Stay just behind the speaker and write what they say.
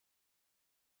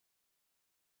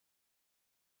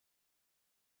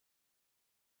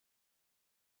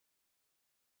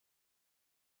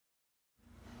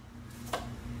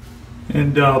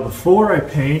And before I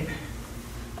paint,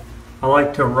 I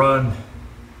like to run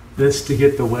this to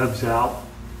get the webs out.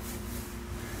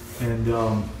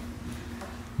 And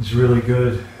it's really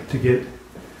good to get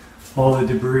all the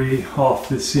debris off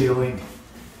the ceiling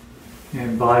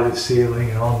and by the ceiling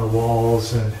and on the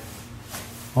walls and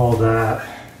all that.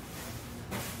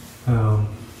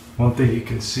 One thing you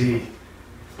can see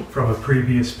from a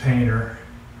previous painter,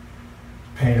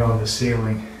 paint on the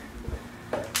ceiling,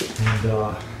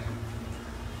 and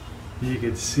you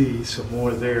can see some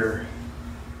more there.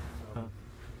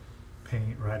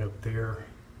 Paint right up there.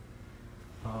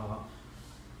 I'll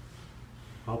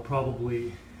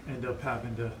probably end up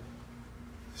having to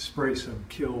spray some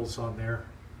Kilz on there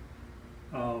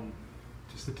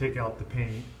just to take out the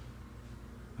paint.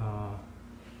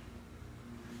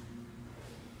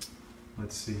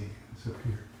 Let's see, it's up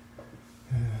here.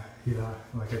 Yeah,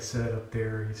 like I said, up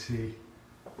there you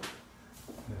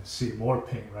see more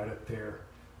paint right up there.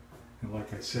 And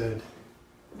like I said,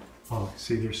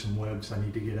 see there's some webs I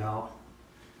need to get out.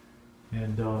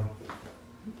 And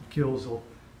Kilz will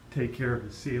take care of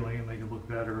the ceiling and make it look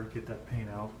better, get that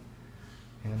paint out.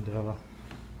 And I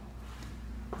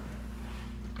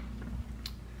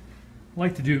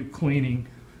like to do cleaning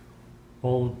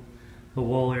all the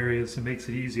wall areas. It makes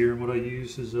it easier. And what I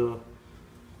use is a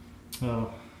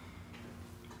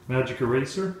magic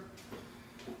eraser,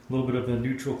 a little bit of a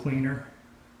neutral cleaner.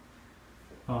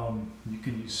 You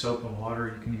can use soap and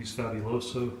water, you can use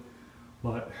Fabuloso,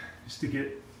 but just to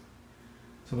get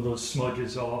some of those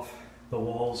smudges off the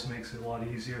walls makes it a lot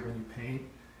easier when you paint.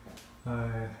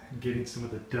 Getting some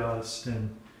of the dust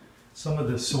and some of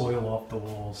the soil off the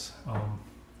walls.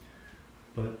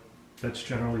 But that's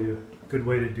generally a good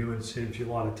way to do it. It saves you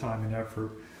a lot of time and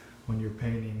effort when you're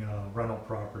painting rental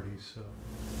properties. So.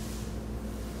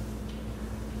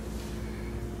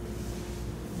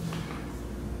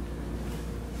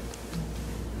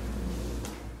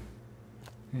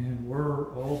 And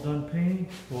we're all done painting.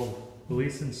 Well, at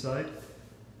least inside.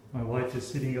 My wife is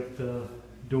sitting up the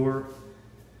door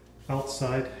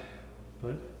outside,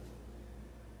 but you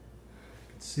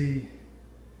can see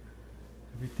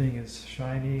everything is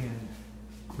shiny and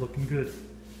looking good.